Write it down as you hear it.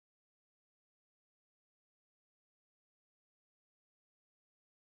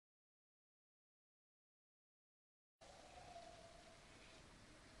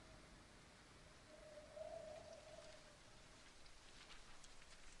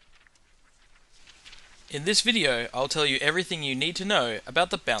In this video, I'll tell you everything you need to know about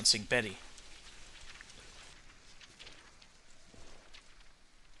the Bouncing Betty.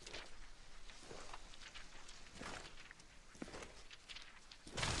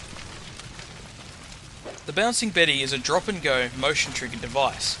 The Bouncing Betty is a drop-and-go, motion-triggered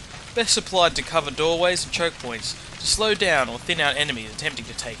device, best supplied to cover doorways and choke points to slow down or thin out enemies attempting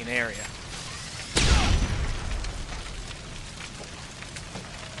to take an area.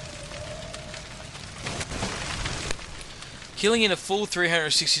 Killing in a full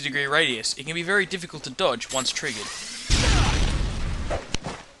 360-degree radius, it can be very difficult to dodge once triggered.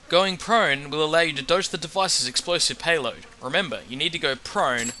 Going prone will allow you to dodge the device's explosive payload. Remember, you need to go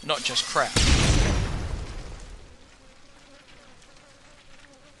prone, not just crouch.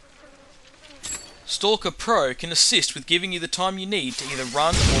 Stalker Pro can assist with giving you the time you need to either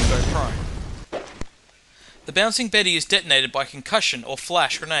run or go prone. The Bouncing Betty is detonated by concussion or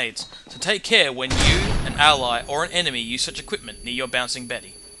flash grenades, so take care when you, an ally, or an enemy use such equipment near your Bouncing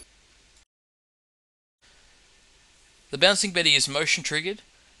Betty. The Bouncing Betty is motion triggered,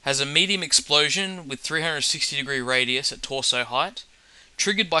 has a medium explosion with 360-degree radius at torso height,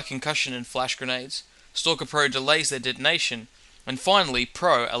 triggered by concussion and flash grenades. Stalker Pro delays their detonation, and finally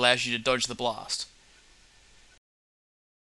Pro allows you to dodge the blast.